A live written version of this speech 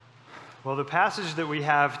Well, the passage that we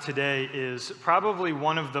have today is probably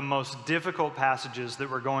one of the most difficult passages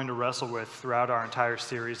that we're going to wrestle with throughout our entire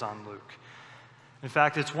series on Luke. In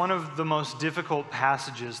fact, it's one of the most difficult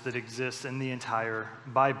passages that exists in the entire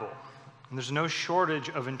Bible. And there's no shortage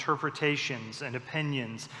of interpretations and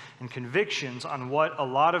opinions and convictions on what a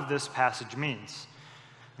lot of this passage means.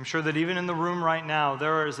 I'm sure that even in the room right now,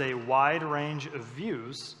 there is a wide range of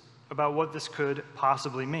views about what this could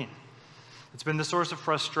possibly mean. It's been the source of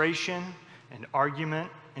frustration and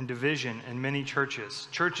argument and division in many churches.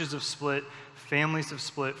 Churches have split, families have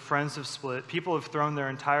split, friends have split. People have thrown their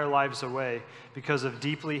entire lives away because of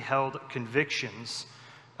deeply held convictions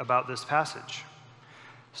about this passage.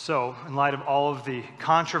 So, in light of all of the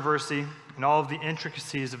controversy and all of the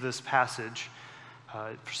intricacies of this passage,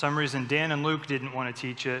 for some reason Dan and Luke didn't want to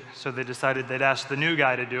teach it, so they decided they'd ask the new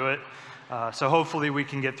guy to do it. So hopefully we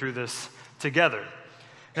can get through this together.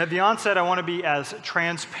 And at the onset, I want to be as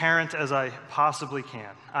transparent as I possibly can.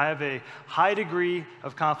 I have a high degree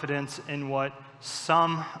of confidence in what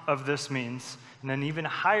some of this means, and an even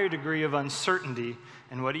higher degree of uncertainty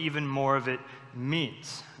in what even more of it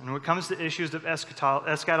means. And when it comes to issues of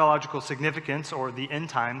eschatological significance, or the end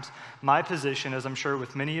times, my position, as I'm sure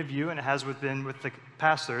with many of you, and it has been with the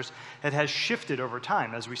pastors, it has shifted over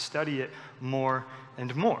time as we study it more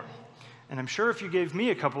and more. And I'm sure if you gave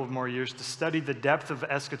me a couple of more years to study the depth of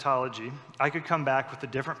eschatology, I could come back with a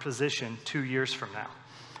different position 2 years from now.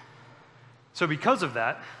 So because of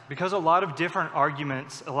that, because a lot of different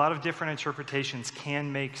arguments, a lot of different interpretations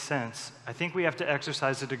can make sense, I think we have to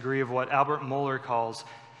exercise a degree of what Albert Mohler calls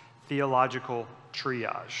theological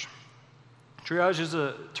triage. Triage is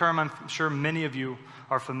a term I'm sure many of you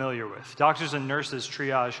are familiar with. Doctors and nurses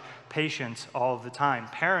triage patients all of the time.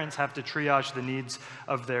 Parents have to triage the needs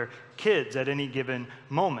of their kids at any given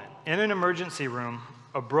moment. In an emergency room,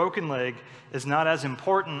 a broken leg is not as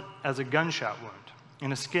important as a gunshot wound,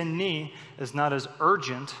 and a skinned knee is not as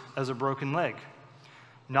urgent as a broken leg.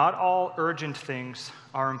 Not all urgent things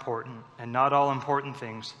are important, and not all important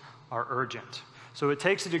things are urgent. So it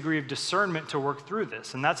takes a degree of discernment to work through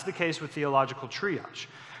this, and that's the case with theological triage.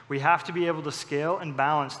 We have to be able to scale and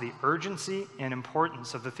balance the urgency and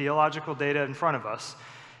importance of the theological data in front of us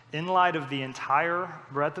in light of the entire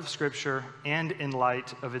breadth of Scripture and in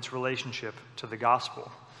light of its relationship to the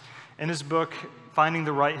gospel. In his book, Finding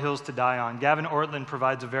the Right Hills to Die On, Gavin Ortlund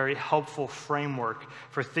provides a very helpful framework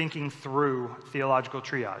for thinking through theological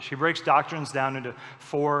triage. He breaks doctrines down into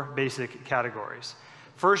 4 basic categories.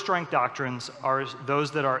 First-rank doctrines are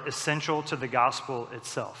those that are essential to the gospel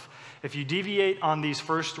itself. If you deviate on these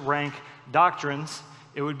first-rank doctrines,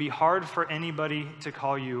 it would be hard for anybody to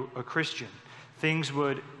call you a Christian. Things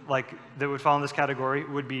that would fall in this category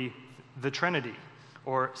would be the Trinity,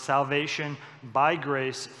 or salvation by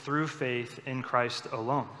grace through faith in Christ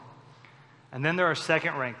alone. And then there are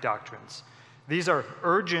second-rank doctrines. These are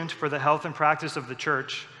urgent for the health and practice of the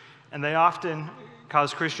church, and they often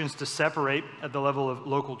cause Christians to separate at the level of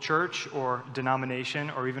local church or denomination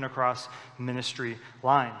or even across ministry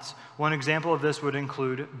lines. One example of this would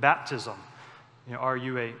include baptism. Are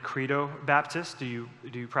you a credo Baptist? Do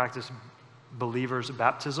you practice believers'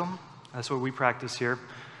 baptism? That's what we practice here.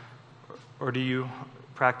 Or do you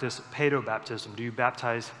practice paedobaptism? Do you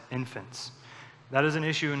baptize infants? That is an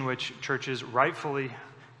issue in which churches rightfully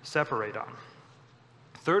separate on.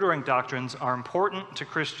 Third-rank doctrines are important to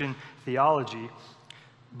Christian theology,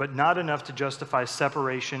 but not enough to justify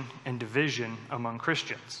separation and division among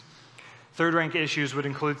Christians. Third-rank issues would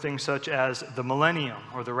include things such as the millennium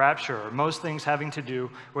or the rapture, or most things having to do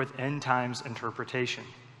with end times interpretation.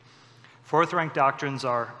 Fourth-rank doctrines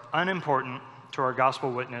are unimportant to our gospel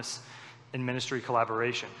witness and ministry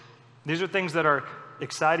collaboration. These are things that are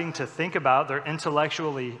exciting to think about, they're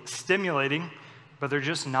intellectually stimulating, but they're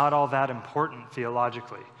just not all that important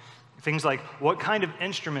theologically. Things like, what kind of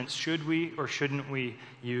instruments should we or shouldn't we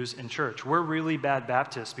use in church? We're really bad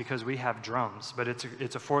Baptists because we have drums, but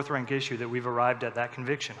it's a fourth-rank issue that we've arrived at that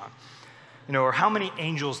conviction on. Or how many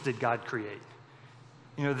angels did God create?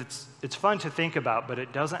 It's fun to think about, but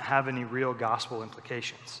it doesn't have any real gospel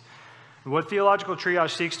implications. What theological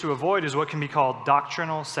triage seeks to avoid is what can be called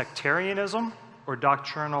doctrinal sectarianism or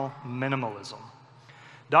doctrinal minimalism.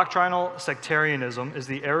 Doctrinal sectarianism is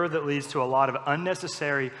the error that leads to a lot of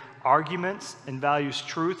unnecessary arguments and values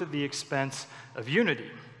truth at the expense of unity.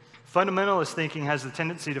 Fundamentalist thinking has the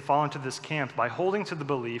tendency to fall into this camp by holding to the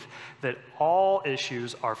belief that all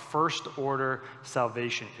issues are first-order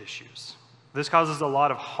salvation issues. This causes a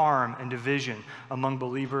lot of harm and division among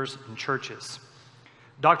believers and churches.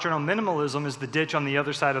 Doctrinal minimalism is the ditch on the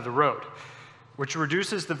other side of the road. which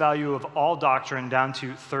reduces the value of all doctrine down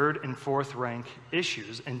to third and fourth rank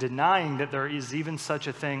issues, and denying that there is even such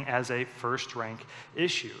a thing as a first rank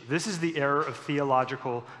issue. This is the error of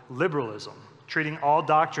theological liberalism, treating all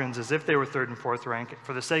doctrines as if they were third and fourth rank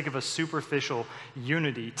for the sake of a superficial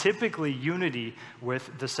unity, typically unity with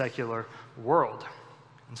the secular world.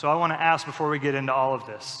 And so I want to ask before we get into all of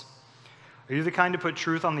this, are you the kind to put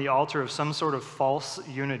truth on the altar of some sort of false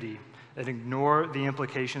unity and ignore the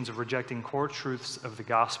implications of rejecting core truths of the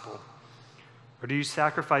gospel? Or do you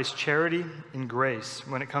sacrifice charity and grace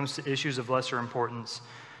when it comes to issues of lesser importance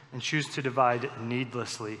and choose to divide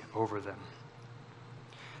needlessly over them?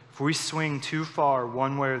 If we swing too far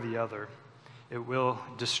one way or the other, it will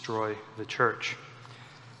destroy the church.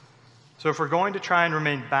 So if we're going to try and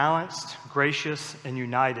remain balanced, gracious, and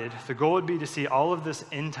united, the goal would be to see all of this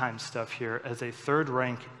end time stuff here as a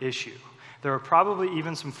third-rank issue. There are probably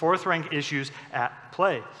even some fourth-rank issues at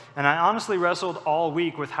play. And I honestly wrestled all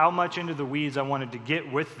week with how much into the weeds I wanted to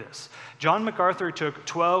get with this. John MacArthur took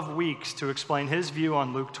 12 weeks to explain his view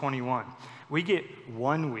on Luke 21. We get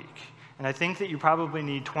 1 week. And I think that you probably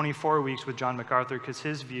need 24 weeks with John MacArthur because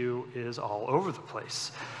his view is all over the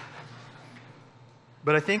place.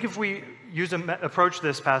 But I think if we approach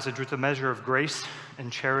this passage with a measure of grace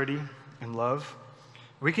and charity and love,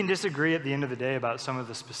 we can disagree at the end of the day about some of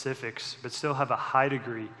the specifics, but still have a high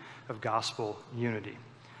degree of gospel unity.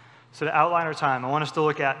 So to outline our time, I want us to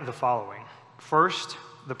look at the following. First,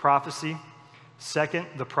 the prophecy. Second,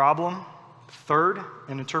 the problem. Third,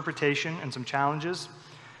 an interpretation and some challenges.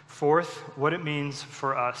 Fourth, what it means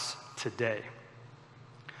for us today.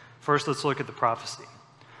 First, let's look at the prophecy.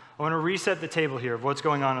 I want to reset the table here of what's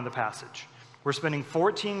going on in the passage. We're spending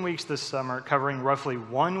 14 weeks this summer covering roughly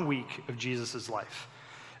 1 week of Jesus' life.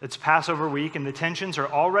 It's Passover week, and the tensions are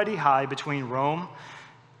already high between Rome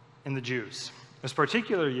and the Jews. This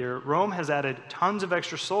particular year, Rome has added tons of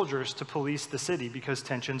extra soldiers to police the city because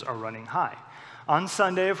tensions are running high. On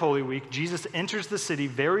Sunday of Holy Week, Jesus enters the city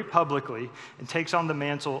very publicly and takes on the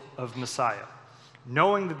mantle of Messiah,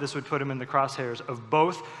 knowing that this would put him in the crosshairs of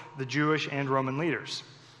both the Jewish and Roman leaders.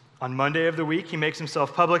 On Monday of the week, he makes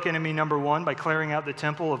himself public enemy number one by clearing out the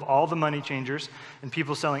temple of all the money changers and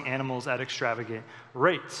people selling animals at extravagant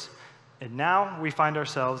rates. And now we find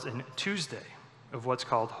ourselves in Tuesday of what's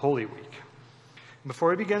called Holy Week.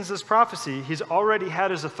 Before he begins this prophecy, he's already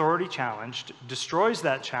had his authority challenged, destroys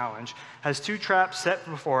that challenge, has 2 traps set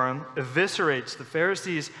before him, eviscerates the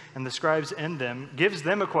Pharisees and the scribes in them, gives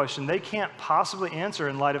them a question they can't possibly answer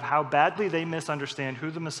in light of how badly they misunderstand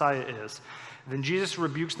who the Messiah is. Then Jesus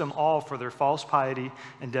rebukes them all for their false piety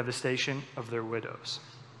and devastation of their widows.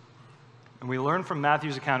 And we learn from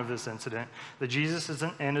Matthew's account of this incident that Jesus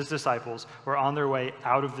and his disciples were on their way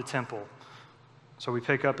out of the temple. So we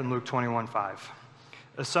pick up in Luke 21:5.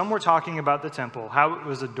 As some were talking about the temple, how it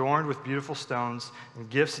was adorned with beautiful stones and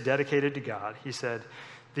gifts dedicated to God, he said,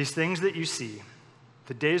 "These things that you see,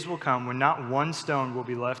 the days will come when not one stone will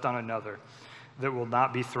be left on another that will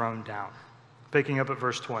not be thrown down." Picking up at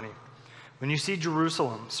verse 20. "When you see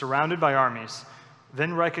Jerusalem surrounded by armies,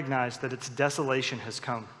 then recognize that its desolation has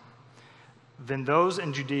come. Then those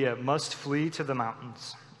in Judea must flee to the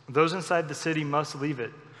mountains. Those inside the city must leave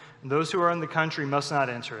it, and those who are in the country must not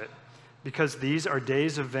enter it, because these are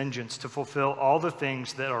days of vengeance to fulfill all the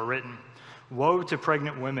things that are written. Woe to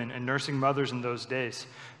pregnant women and nursing mothers in those days,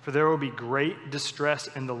 for there will be great distress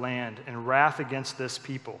in the land and wrath against this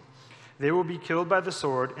people. They will be killed by the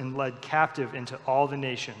sword and led captive into all the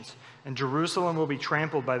nations, and Jerusalem will be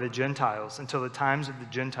trampled by the Gentiles until the times of the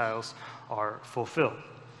Gentiles are fulfilled."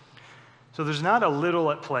 So there's not a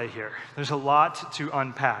little at play here. There's a lot to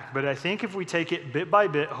unpack. But I think if we take it bit by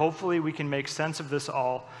bit, hopefully we can make sense of this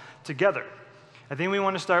all together. I think we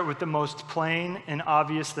want to start with the most plain and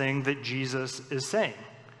obvious thing that Jesus is saying.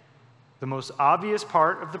 The most obvious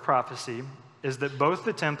part of the prophecy is that both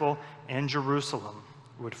the temple and Jerusalem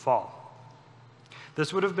would fall.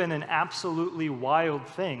 This would have been an absolutely wild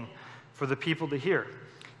thing for the people to hear.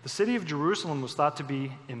 The city of Jerusalem was thought to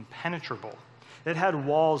be impenetrable. It had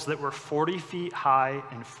walls that were 40 feet high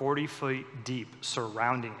and 40 feet deep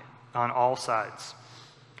surrounding it on all sides.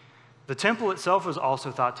 The temple itself was also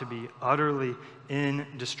thought to be utterly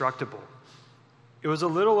indestructible. It was a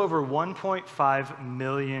little over 1.5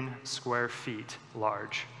 million square feet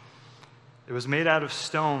large. It was made out of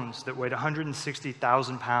stones that weighed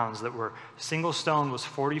 160,000 pounds, that were, single stone was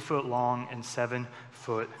 40 foot long and 7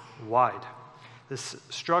 foot wide. This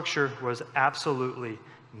structure was absolutely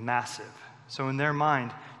massive. So in their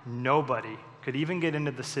mind, nobody could even get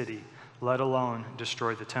into the city, let alone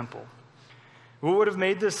destroy the temple. What would have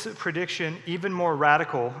made this prediction even more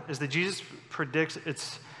radical is that Jesus predicts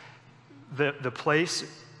the place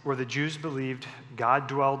where the Jews believed God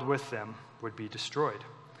dwelled with them would be destroyed.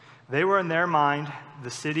 They were in their mind the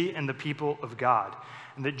city and the people of God,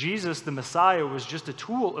 and that Jesus, the Messiah, was just a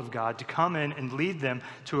tool of God to come in and lead them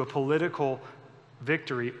to a political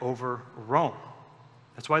victory over Rome.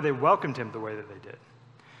 That's why they welcomed him the way that they did.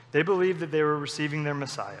 They believed that they were receiving their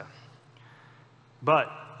Messiah.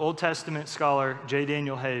 But Old Testament scholar J.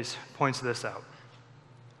 Daniel Hayes points this out.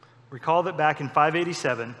 Recall that back in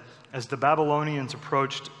 587, as the Babylonians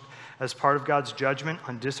approached as part of God's judgment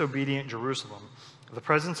on disobedient Jerusalem, the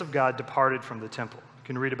presence of God departed from the temple. You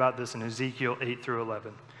can read about this in Ezekiel 8 through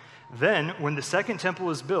 11. Then, when the second temple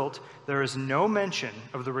is built, there is no mention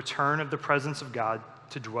of the return of the presence of God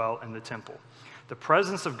to dwell in the temple. The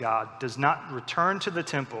presence of God does not return to the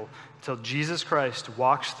temple until Jesus Christ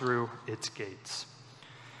walks through its gates.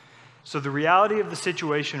 So the reality of the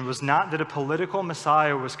situation was not that a political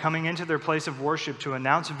Messiah was coming into their place of worship to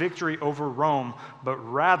announce victory over Rome, but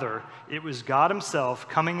rather it was God himself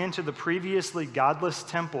coming into the previously godless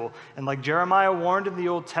temple. And like Jeremiah warned in the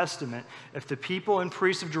Old Testament, if the people and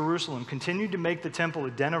priests of Jerusalem continued to make the temple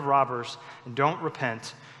a den of robbers and don't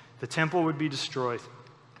repent, the temple would be destroyed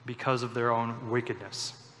because of their own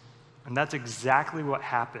wickedness. And that's exactly what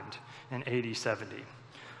happened in AD 70.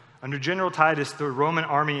 Under General Titus, the Roman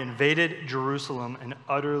army invaded Jerusalem and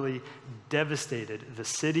utterly devastated the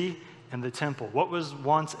city and the temple. What was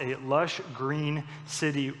once a lush green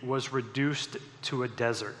city was reduced to a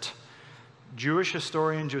desert. Jewish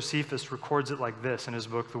historian Josephus records it like this in his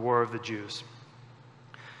book, The War of the Jews.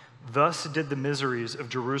 Thus did the miseries of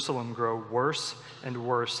Jerusalem grow worse and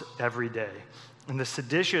worse every day, and the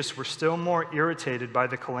seditious were still more irritated by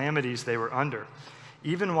the calamities they were under,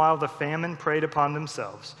 even while the famine preyed upon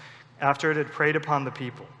themselves, after it had preyed upon the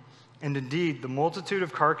people. And indeed, the multitude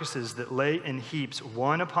of carcasses that lay in heaps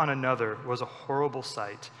one upon another was a horrible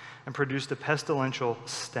sight, and produced a pestilential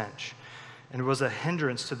stench, and was a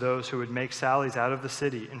hindrance to those who would make sallies out of the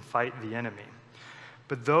city and fight the enemy.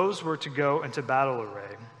 But those were to go into battle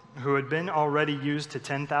array, who had been already used to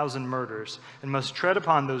 10,000 murders, and must tread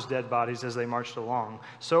upon those dead bodies as they marched along.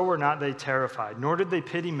 So were not they terrified, nor did they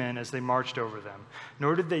pity men as they marched over them,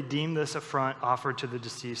 nor did they deem this affront offered to the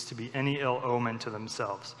deceased to be any ill omen to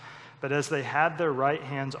themselves. But as they had their right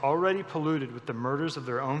hands already polluted with the murders of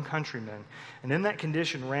their own countrymen, and in that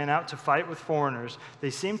condition ran out to fight with foreigners, they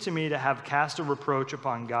seemed to me to have cast a reproach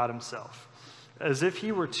upon God himself, as if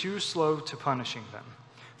he were too slow to punishing them.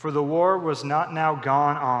 For the war was not now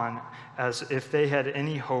gone on as if they had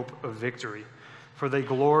any hope of victory, for they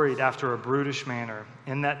gloried after a brutish manner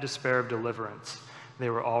in that despair of deliverance they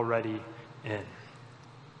were already in.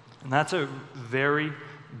 And that's a very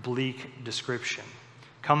bleak description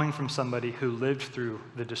coming from somebody who lived through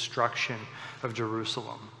the destruction of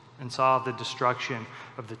Jerusalem and saw the destruction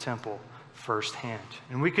of the temple firsthand.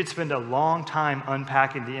 And we could spend a long time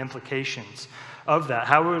unpacking the implications of that,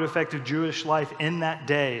 how it would affect Jewish life in that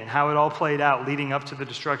day, and how it all played out leading up to the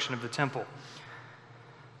destruction of the temple.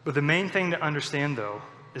 But the main thing to understand, though,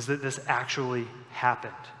 is that this actually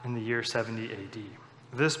happened in the year 70 AD.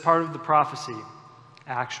 This part of the prophecy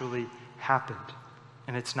actually happened,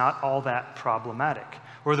 and it's not all that problematic.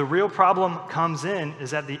 Where the real problem comes in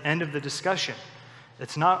is at the end of the discussion.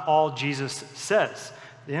 It's not all Jesus says.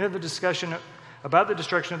 At the end of the discussion about the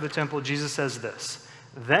destruction of the temple, Jesus says this: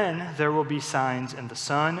 "Then there will be signs in the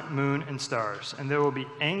sun, moon, and stars, and there will be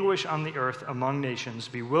anguish on the earth among nations,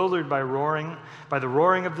 bewildered by the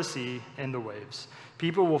roaring of the sea and the waves.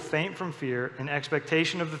 People will faint from fear in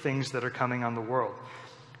expectation of the things that are coming on the world.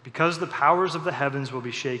 Because the powers of the heavens will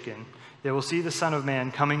be shaken, they will see the Son of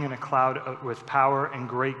Man coming in a cloud with power and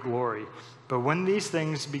great glory. But when these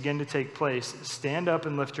things begin to take place, stand up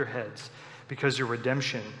and lift your heads, because your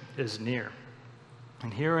redemption is near."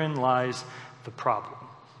 And herein lies the problem.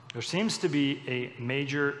 There seems to be a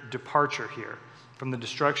major departure here from the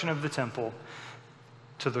destruction of the temple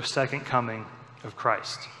to the second coming of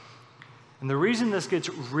Christ. And the reason this gets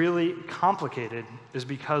really complicated is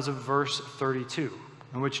because of verse 32,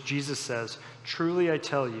 in which Jesus says, "Truly I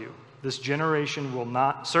tell you, this generation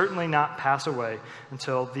will certainly not pass away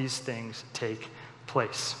until these things take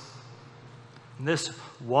place." And this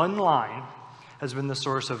one line has been the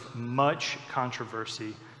source of much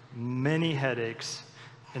controversy, many headaches,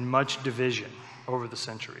 and much division over the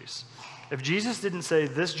centuries. If Jesus didn't say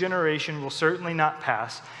this generation will certainly not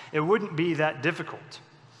pass, it wouldn't be that difficult.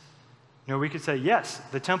 You know, we could say, yes,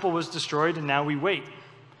 the temple was destroyed and now we wait.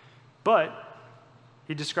 But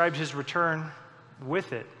he described his return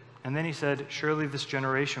with it, and then he said, surely this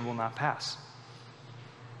generation will not pass.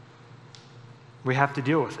 We have to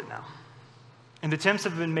deal with it now. And attempts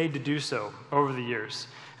have been made to do so over the years.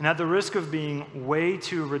 And at the risk of being way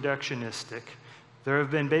too reductionistic, there have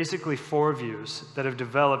been basically 4 views that have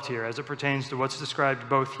developed here as it pertains to what's described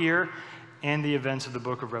both here and the events of the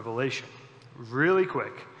book of Revelation. Really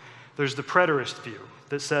quick, there's the preterist view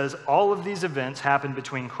that says all of these events happened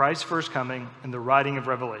between Christ's first coming and the writing of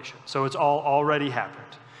Revelation. So it's all already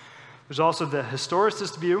happened. There's also the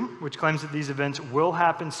historicist view, which claims that these events will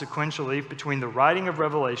happen sequentially between the writing of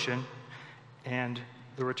Revelation and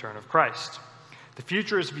the return of Christ. The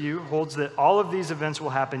futurist view holds that all of these events will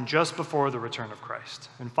happen just before the return of Christ.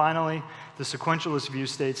 And finally, the sequentialist view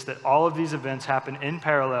states that all of these events happen in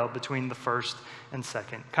parallel between the first and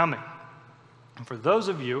second coming. And for those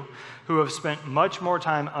of you who have spent much more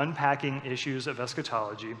time unpacking issues of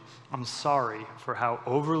eschatology, I'm sorry for how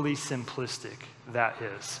overly simplistic that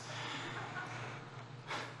is.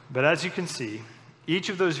 But as you can see, each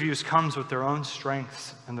of those views comes with their own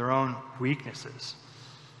strengths and their own weaknesses.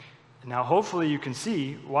 Now, hopefully you can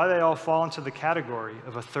see why they all fall into the category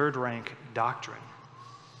of a third-rank doctrine.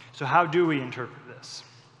 So how do we interpret this?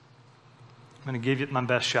 I'm going to give you my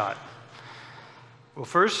best shot. Well,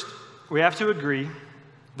 first, we have to agree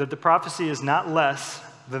that the prophecy is not less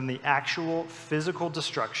than the actual physical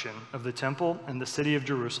destruction of the temple and the city of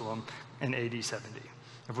Jerusalem in AD 70.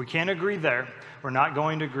 If we can't agree there, we're not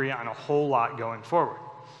going to agree on a whole lot going forward.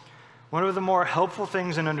 One of the more helpful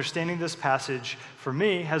things in understanding this passage for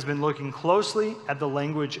me has been looking closely at the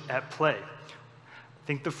language at play. I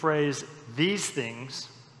think the phrase, "these things,"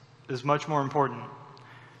 is much more important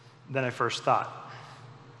than I first thought.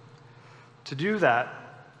 To do that,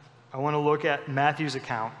 I want to look at Matthew's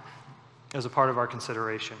account as a part of our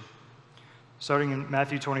consideration. Starting in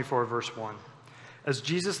Matthew 24, verse 1. As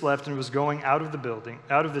Jesus left and was going out of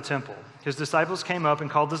the temple, his disciples came up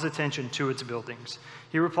and called his attention to its buildings.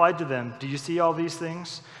 He replied to them, "Do you see all these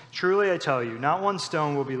things? Truly I tell you, not one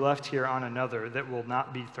stone will be left here on another that will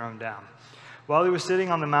not be thrown down." While he was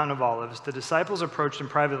sitting on the Mount of Olives, the disciples approached him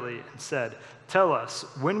privately and said, "Tell us,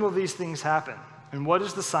 when will these things happen? And what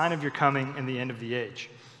is the sign of your coming and the end of the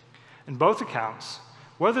age?" In both accounts,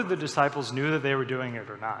 whether the disciples knew that they were doing it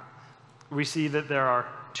or not, we see that there are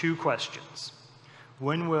 2 questions.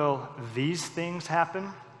 When will these things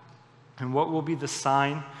happen? And what will be the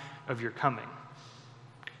sign of your coming?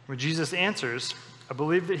 When Jesus answers, I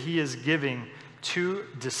believe that he is giving 2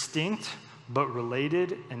 distinct but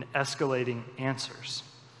related and escalating answers.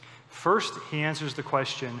 First, he answers the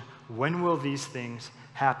question, when will these things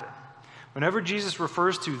happen? Whenever Jesus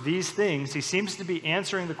refers to these things, he seems to be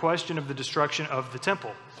answering the question of the destruction of the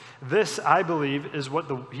temple. This, I believe, is what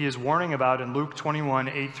he is warning about in Luke 21,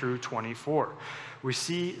 8 through 24. We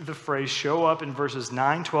see the phrase show up in verses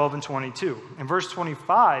 9, 12, and 22. In verse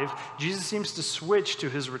 25, Jesus seems to switch to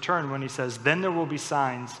his return when he says, "Then there will be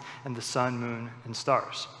signs in the sun, moon, and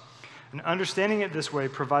stars." And understanding it this way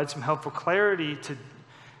provides some helpful clarity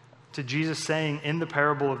to Jesus saying in the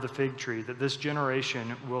parable of the fig tree that this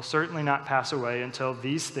generation will certainly not pass away until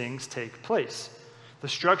these things take place. The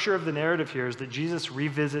structure of the narrative here is that Jesus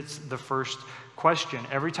revisits the first question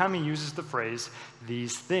every time he uses the phrase,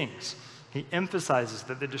 "these things." He emphasizes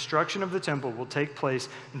that the destruction of the temple will take place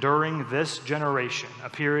during this generation, a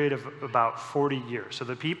period of about 40 years. So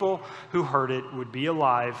the people who heard it would be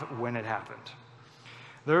alive when it happened.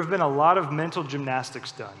 There have been a lot of mental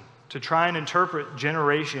gymnastics done to try and interpret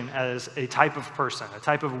generation as a type of person, a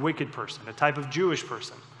type of wicked person, a type of Jewish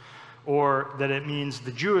person, or that it means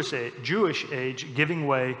the Jewish age giving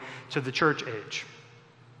way to the church age.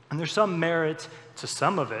 And there's some merit to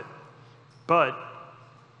some of it, but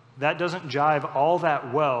that doesn't jive all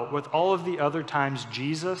that well with all of the other times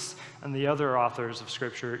Jesus and the other authors of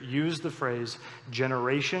Scripture use the phrase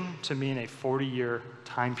generation to mean a 40-year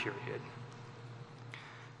time period.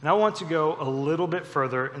 And I want to go a little bit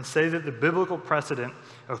further and say that the biblical precedent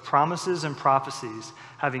of promises and prophecies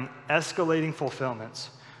having escalating fulfillments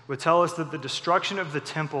would tell us that the destruction of the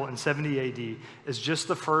temple in 70 AD is just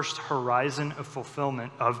the first horizon of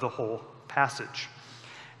fulfillment of the whole passage,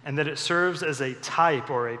 and that it serves as a type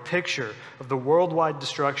or a picture of the worldwide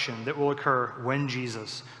destruction that will occur when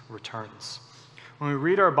Jesus returns. When we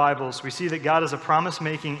read our Bibles, we see that God is a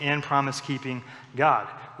promise-making and promise-keeping God.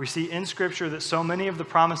 We see in Scripture that so many of the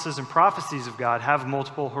promises and prophecies of God have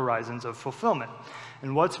multiple horizons of fulfillment.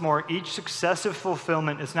 And what's more, each successive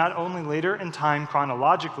fulfillment is not only later in time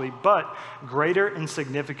chronologically, but greater in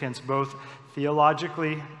significance both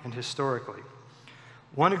theologically and historically.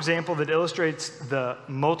 One example that illustrates the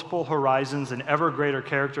multiple horizons and ever greater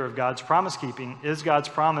character of God's promise-keeping is God's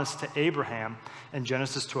promise to Abraham in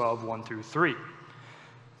Genesis 12, 1 through 3.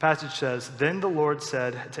 passage says, "Then the Lord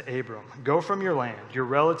said to Abram, 'Go from your land, your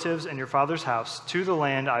relatives, and your father's house to the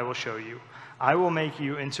land I will show you. I will make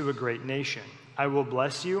you into a great nation. I will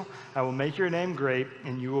bless you. I will make your name great,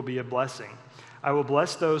 and you will be a blessing. I will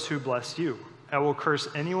bless those who bless you. I will curse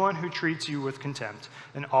anyone who treats you with contempt,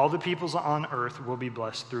 and all the peoples on earth will be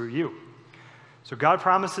blessed through you.'" So God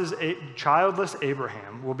promises childless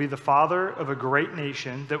Abraham will be the father of a great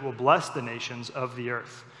nation that will bless the nations of the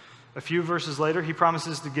earth. A few verses later, he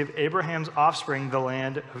promises to give Abraham's offspring the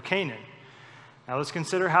land of Canaan. Now let's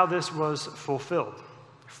consider how this was fulfilled.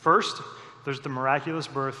 First, there's the miraculous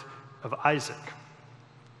birth of Isaac,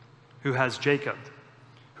 who has Jacob,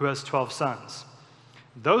 who has 12 sons.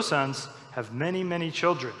 Those sons have many, many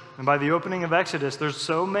children. And by the opening of Exodus, there's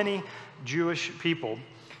so many Jewish people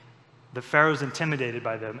that Pharaoh's intimidated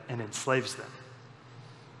by them and enslaves them.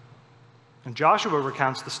 And Joshua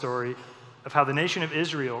recounts the story of how the nation of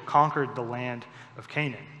Israel conquered the land of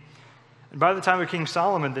Canaan. And by the time of King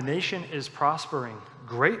Solomon, the nation is prospering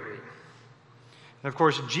greatly. And of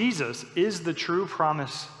course, Jesus is the true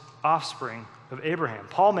promised offspring of Abraham.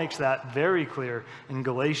 Paul makes that very clear in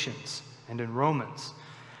Galatians and in Romans.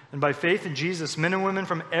 And by faith in Jesus, men and women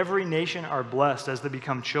from every nation are blessed as they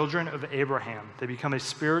become children of Abraham. They become a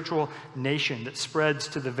spiritual nation that spreads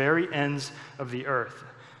to the very ends of the earth.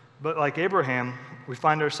 But like Abraham, we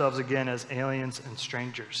find ourselves again as aliens and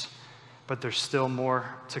strangers. But there's still more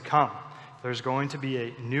to come. There's going to be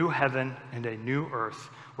a new heaven and a new earth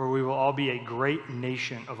where we will all be a great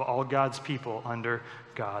nation of all God's people under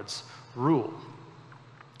God's rule.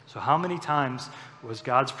 So how many times was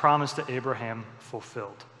God's promise to Abraham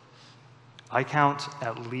fulfilled? I count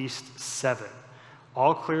at least 7,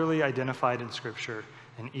 all clearly identified in Scripture,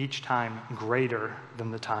 and each time greater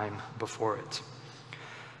than the time before it.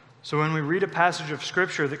 So when we read a passage of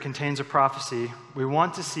Scripture that contains a prophecy, we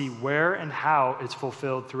want to see where and how it's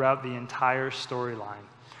fulfilled throughout the entire storyline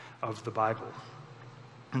of the Bible.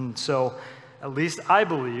 And so, at least I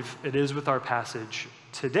believe it is with our passage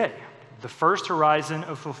today. The first horizon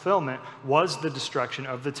of fulfillment was the destruction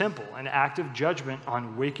of the temple, an act of judgment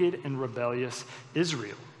on wicked and rebellious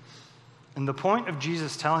Israel. And the point of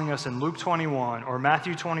Jesus telling us in Luke 21 or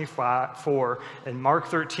Matthew 24 and Mark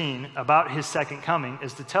 13 about his second coming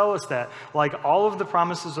is to tell us that, like all of the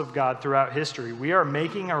promises of God throughout history, we are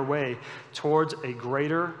making our way towards a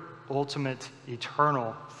greater, ultimate,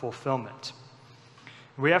 eternal fulfillment.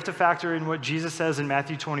 We have to factor in what Jesus says in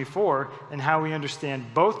Matthew 24 and how we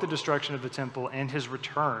understand both the destruction of the temple and his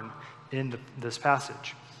return in this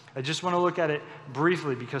passage. I just want to look at it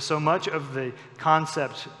briefly because so much of the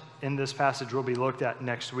concept in this passage will be looked at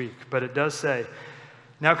next week. But it does say,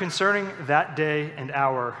 "Now concerning that day and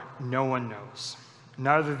hour, no one knows,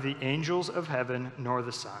 neither the angels of heaven nor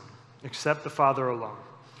the Son, except the Father alone.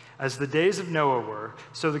 As the days of Noah were,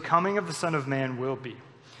 so the coming of the Son of Man will be.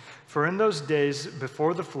 For in those days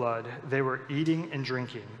before the flood, they were eating and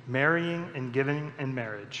drinking, marrying and giving in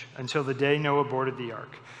marriage, until the day Noah boarded the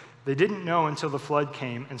ark. They didn't know until the flood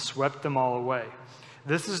came and swept them all away.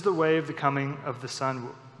 This is the way the coming of the Son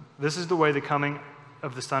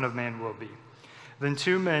of Man will be. Then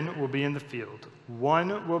 2 men will be in the field.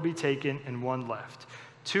 One will be taken and one left.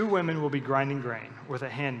 2 women will be grinding grain with a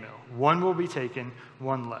handmill. One will be taken,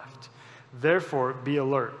 one left. Therefore, be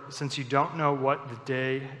alert, since you don't know what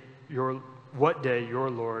day your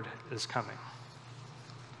Lord is coming."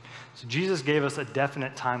 So Jesus gave us a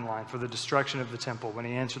definite timeline for the destruction of the temple when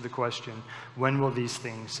he answered the question, when will these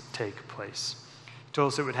things take place? He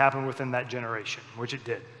told us it would happen within that generation, which it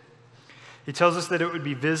did. He tells us that it would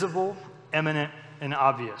be visible, imminent, and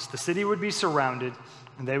obvious. The city would be surrounded,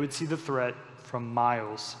 and they would see the threat from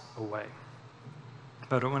miles away.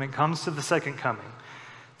 But when it comes to the second coming,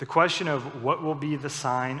 the question of what will be the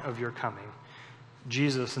sign of your coming,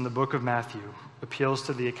 Jesus, in the book of Matthew, appeals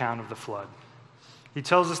to the account of the flood. He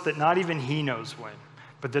tells us that not even he knows when,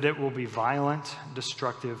 but that it will be violent,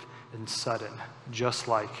 destructive, and sudden, just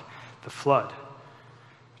like the flood.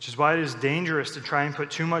 Which is why it is dangerous to try and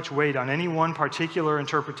put too much weight on any one particular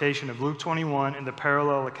interpretation of Luke 21 and the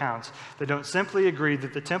parallel accounts that don't simply agree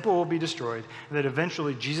that the temple will be destroyed and that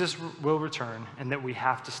eventually Jesus will return and that we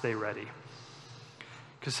have to stay ready.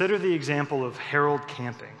 Consider the example of Harold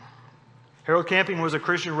Camping. Harold Camping was a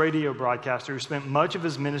Christian radio broadcaster who spent much of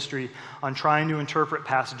his ministry on trying to interpret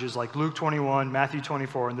passages like Luke 21, Matthew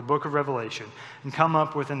 24, and the book of Revelation and come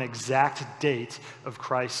up with an exact date of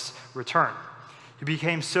Christ's return. He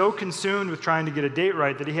became so consumed with trying to get a date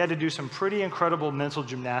right that he had to do some pretty incredible mental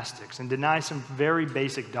gymnastics and deny some very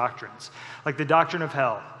basic doctrines, like the doctrine of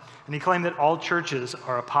hell. And he claimed that all churches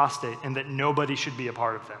are apostate and that nobody should be a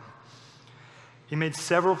part of them. He made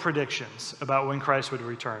several predictions about when Christ would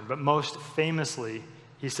return, but most famously,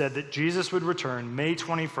 he said that Jesus would return May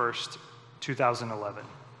 21st, 2011.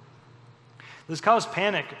 This caused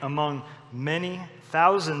panic among many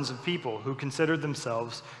thousands of people who considered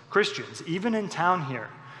themselves Christians. Even in town here,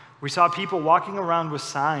 we saw people walking around with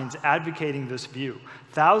signs advocating this view.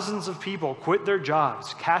 Thousands of people quit their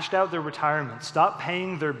jobs, cashed out their retirement, stopped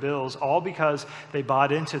paying their bills, all because they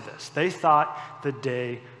bought into this. They thought the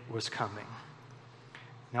day was coming.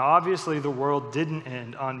 Now, obviously, the world didn't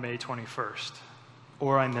end on May 21st,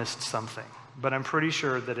 or I missed something, but I'm pretty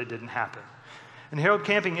sure that it didn't happen. And Harold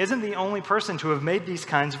Camping isn't the only person to have made these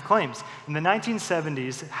kinds of claims. In the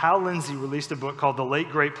 1970s, Hal Lindsey released a book called The Late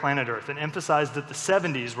Great Planet Earth and emphasized that the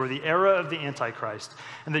 70s were the era of the Antichrist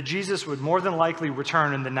and that Jesus would more than likely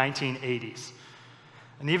return in the 1980s.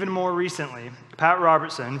 And even more recently, Pat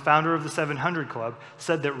Robertson, founder of the 700 Club,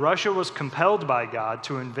 said that Russia was compelled by God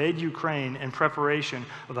to invade Ukraine in preparation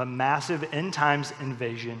of a massive end-times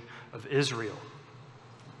invasion of Israel.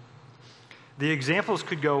 The examples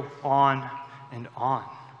could go on and on,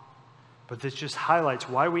 but this just highlights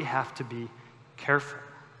why we have to be careful.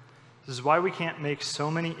 This is why we can't make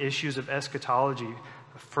so many issues of eschatology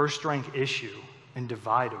a first-rank issue and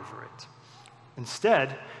divide over it.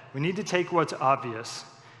 Instead, we need to take what's obvious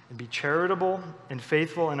and be charitable and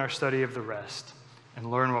faithful in our study of the rest and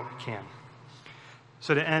learn what we can.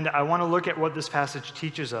 So to end, I want to look at what this passage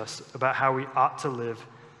teaches us about how we ought to live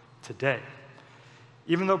today.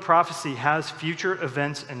 Even though prophecy has future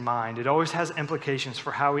events in mind, it always has implications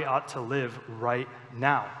for how we ought to live right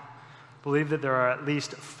now. I believe that there are at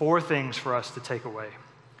least 4 things for us to take away.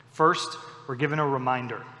 First, we're given a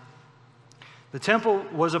reminder. The temple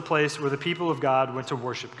was a place where the people of God went to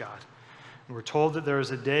worship God. And we're told that there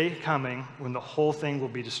is a day coming when the whole thing will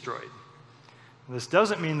be destroyed. This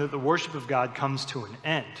doesn't mean that the worship of God comes to an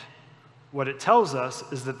end. What it tells us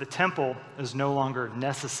is that the temple is no longer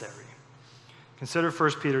necessary. Consider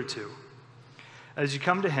 1 Peter 2. As you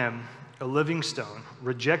come to him, a living stone,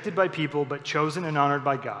 rejected by people but chosen and honored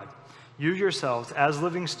by God, you yourselves, as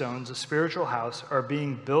living stones, a spiritual house, are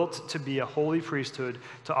being built to be a holy priesthood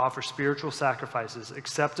to offer spiritual sacrifices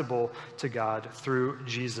acceptable to God through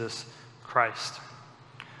Jesus Christ.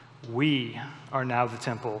 We are now the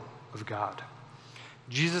temple of God.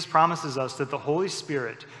 Jesus promises us that the Holy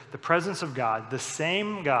Spirit, the presence of God, the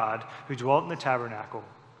same God who dwelt in the tabernacle,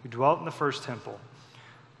 who dwelt in the first temple,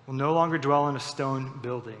 will no longer dwell in a stone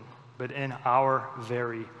building, but in our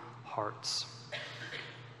very hearts.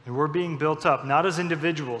 And we're being built up, not as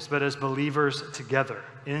individuals, but as believers together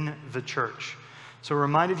in the church. So we're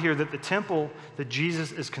reminded here that the temple that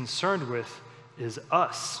Jesus is concerned with is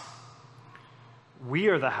us. We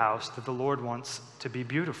are the house that the Lord wants to be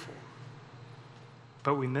beautiful.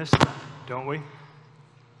 But we miss that, don't we?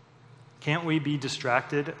 Can't we be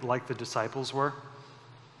distracted like the disciples were?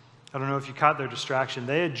 I don't know if you caught their distraction.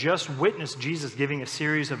 They had just witnessed Jesus giving a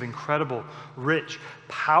series of incredible, rich,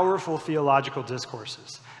 powerful theological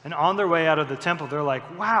discourses. And on their way out of the temple, they're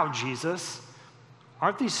like, wow, Jesus,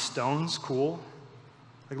 aren't these stones cool?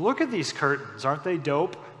 Like, look at these curtains. Aren't they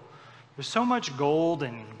dope? There's so much gold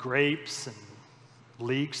and grapes and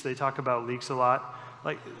leeks. They talk about leeks a lot.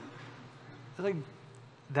 Like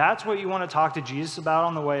that's what you want to talk to Jesus about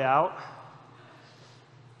on the way out?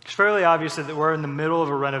 It's fairly obvious that we're in the middle of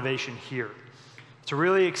a renovation here. It's a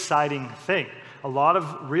really exciting thing. A lot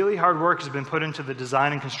of really hard work has been put into the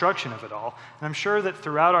design and construction of it all. And I'm sure that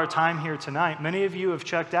throughout our time here tonight, many of you have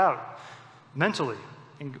checked out mentally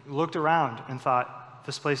and looked around and thought,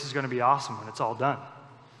 this place is going to be awesome when it's all done.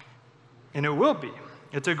 And it will be.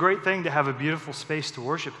 It's a great thing to have a beautiful space to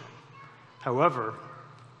worship in. However,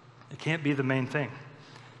 it can't be the main thing.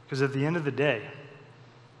 Because at the end of the day,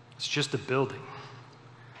 it's just a building.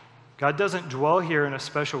 God doesn't dwell here in a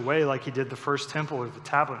special way like he did the first temple or the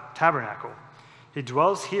tabernacle. He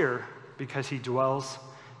dwells here because he dwells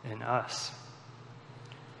in us.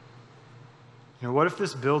 You know, what if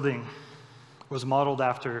this building was modeled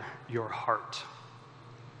after your heart?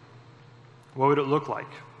 What would it look like?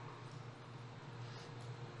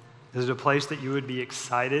 Is it a place that you would be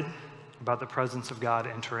excited about the presence of God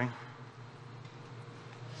entering?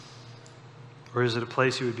 Or is it a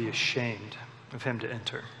place you would be ashamed of him to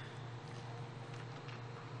enter?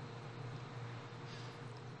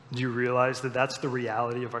 Do you realize that that's the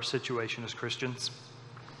reality of our situation as Christians?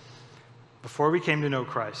 Before we came to know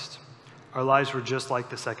Christ, our lives were just like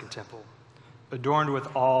the second temple, adorned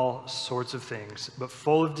with all sorts of things, but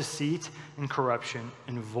full of deceit and corruption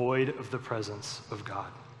and void of the presence of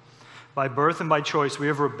God. By birth and by choice, we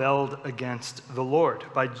have rebelled against the Lord.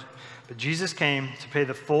 But Jesus came to pay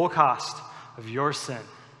the full cost of your sin,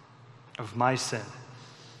 of my sin,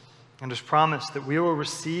 and has promised that we will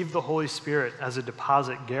receive the Holy Spirit as a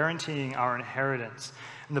deposit, guaranteeing our inheritance.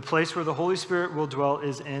 And the place where the Holy Spirit will dwell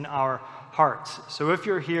is in our hearts. So if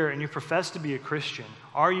you're here and you profess to be a Christian,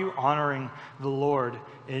 are you honoring the Lord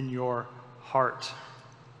in your heart?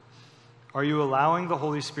 Are you allowing the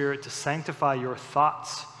Holy Spirit to sanctify your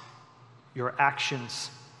thoughts, your actions,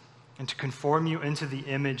 and to conform you into the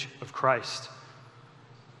image of Christ?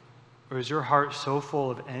 Or is your heart so full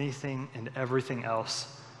of anything and everything else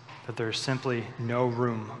that there's simply no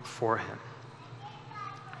room for him?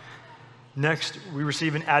 Next, we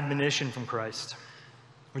receive an admonition from Christ.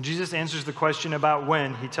 When Jesus answers the question about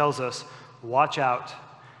when, he tells us, watch out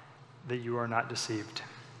that you are not deceived.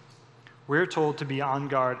 We're told to be on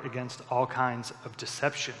guard against all kinds of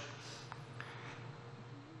deception.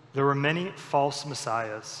 There were many false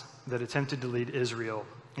messiahs that attempted to lead Israel.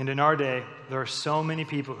 And in our day, there are so many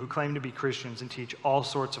people who claim to be Christians and teach all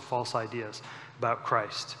sorts of false ideas about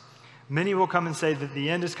Christ. Many will come and say that the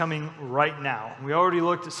end is coming right now. We already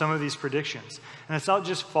looked at some of these predictions. And it's not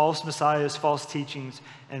just false messiahs, false teachings,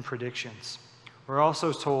 and predictions. We're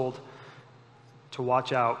also told to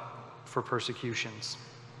watch out for persecutions.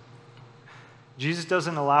 Jesus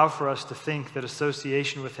doesn't allow for us to think that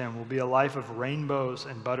association with him will be a life of rainbows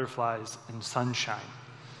and butterflies and sunshine.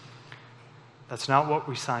 That's not what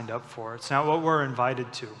we signed up for. It's not what we're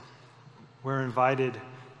invited to. We're invited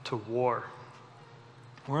to war.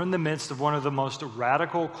 We're in the midst of one of the most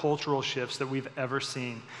radical cultural shifts that we've ever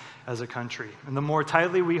seen as a country. And the more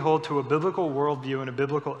tightly we hold to a biblical worldview and a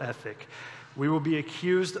biblical ethic, we will be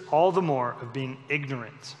accused all the more of being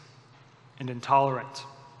ignorant and intolerant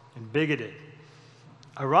and bigoted.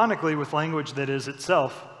 Ironically, with language that is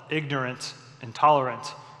itself ignorant,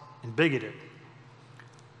 intolerant, and bigoted.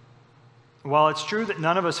 While it's true that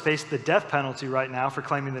none of us face the death penalty right now for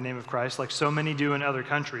claiming the name of Christ, like so many do in other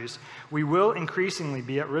countries, we will increasingly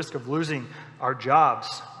be at risk of losing our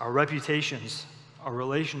jobs, our reputations, our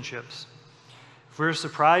relationships. If we're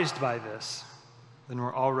surprised by this, then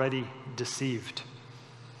we're already deceived.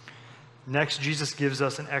 Next, Jesus gives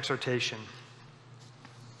us an exhortation.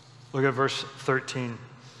 Look at verse 13.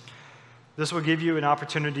 This will give you an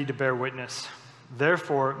opportunity to bear witness.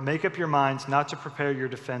 Therefore, make up your minds not to prepare your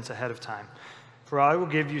defense ahead of time. For I will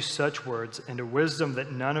give you such words and a wisdom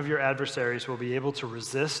that none of your adversaries will be able to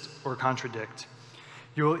resist or contradict.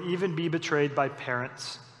 You will even be betrayed by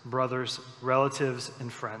parents, brothers, relatives,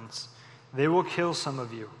 and friends. They will kill some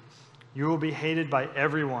of you. You will be hated by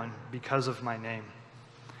everyone because of my name.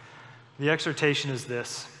 The exhortation is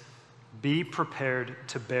this: be prepared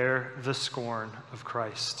to bear the scorn of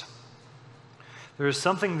Christ. There is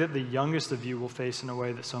something that the youngest of you will face in a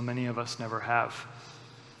way that so many of us never have.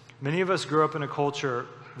 Many of us grew up in a culture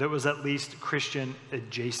that was at least Christian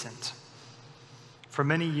adjacent. For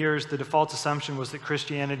many years, the default assumption was that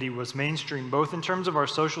Christianity was mainstream, both in terms of our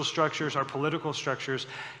social structures, our political structures,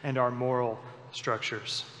 and our moral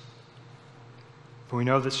structures. But we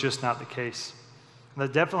know that's just not the case. And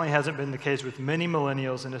that definitely hasn't been the case with many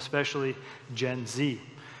millennials, and especially Gen Z.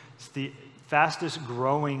 It's the fastest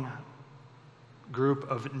growing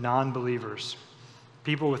group of non-believers,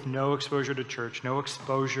 people with no exposure to church, no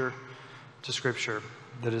exposure to Scripture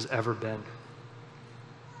that has ever been.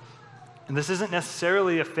 And this isn't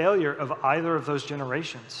necessarily a failure of either of those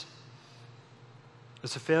generations.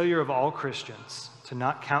 It's a failure of all Christians to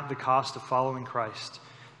not count the cost of following Christ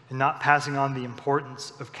and not passing on the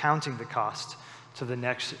importance of counting the cost to the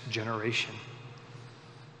next generation.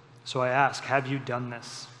 So I ask, have you done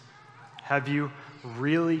this? Have you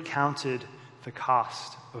really counted the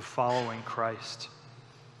cost of following Christ?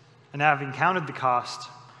 And having counted the cost,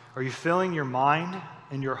 are you filling your mind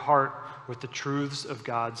and your heart with the truths of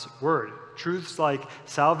God's word? Truths like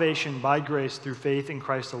salvation by grace through faith in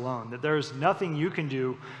Christ alone, that there is nothing you can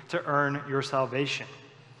do to earn your salvation,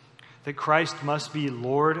 that Christ must be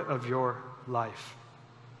Lord of your life.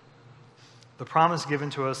 The promise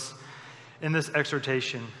given to us in this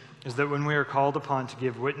exhortation is that when we are called upon to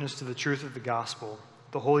give witness to the truth of the gospel,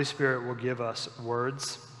 the Holy Spirit will give us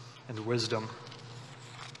words and wisdom.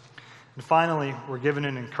 And finally, we're given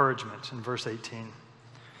an encouragement in verse 18. It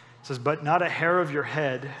says, but not a hair of your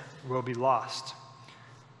head will be lost.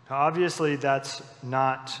 Now, obviously, that's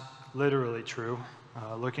not literally true.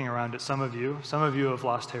 Looking around at some of you have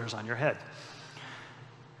lost hairs on your head.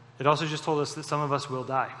 It also just told us that some of us will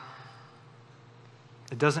die.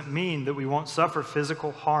 It doesn't mean that we won't suffer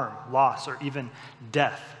physical harm, loss, or even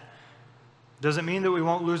death. It doesn't mean that we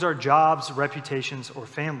won't lose our jobs, reputations, or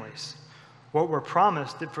families. What we're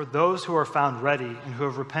promised that for those who are found ready and who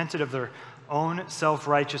have repented of their own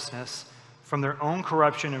self-righteousness, from their own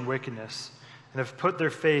corruption and wickedness, and have put their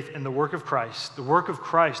faith in the work of Christ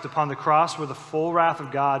upon the cross where the full wrath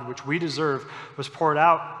of God, which we deserve, was poured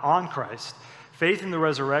out on Christ. Faith in the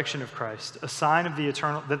resurrection of Christ, a sign of the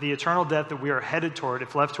eternal death that we are headed toward,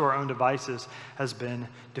 if left to our own devices, has been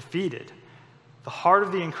defeated. The heart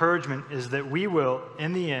of the encouragement is that we will,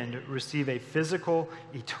 in the end, receive a physical,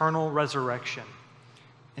 eternal resurrection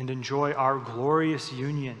and enjoy our glorious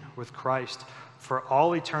union with Christ for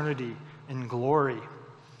all eternity in glory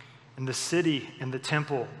in the city and the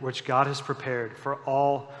temple which God has prepared for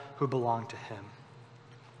all who belong to him.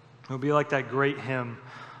 It will be like that great hymn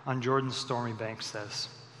on Jordan's stormy bank says,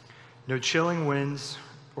 "No chilling winds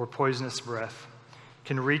or poisonous breath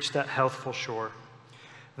can reach that healthful shore.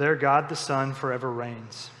 There God the Son forever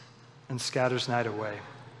reigns and scatters night away.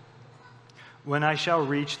 When I shall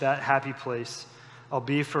reach that happy place, I'll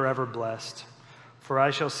be forever blessed, for I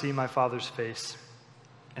shall see my Father's face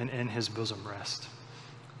and in his bosom rest."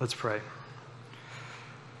 Let's pray.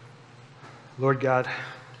 Lord God,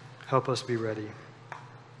 help us be ready.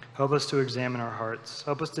 Help us to examine our hearts.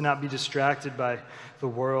 Help us to not be distracted by the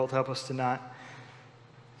world. Help us to not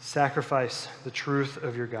sacrifice the truth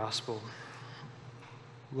of your gospel.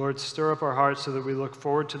 Lord, stir up our hearts so that we look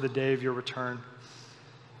forward to the day of your return.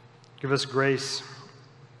 Give us grace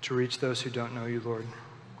to reach those who don't know you, Lord.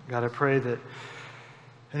 God, I pray that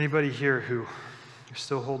anybody here who is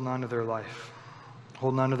still holding on to their life,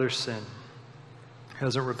 holding on to their sin,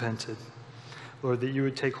 hasn't repented, Lord, that you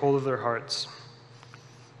would take hold of their hearts,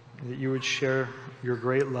 that you would share your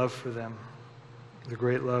great love for them, the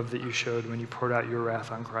great love that you showed when you poured out your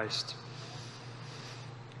wrath on Christ,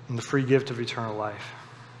 and the free gift of eternal life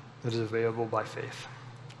that is available by faith.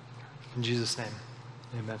 In Jesus' name,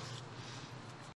 amen.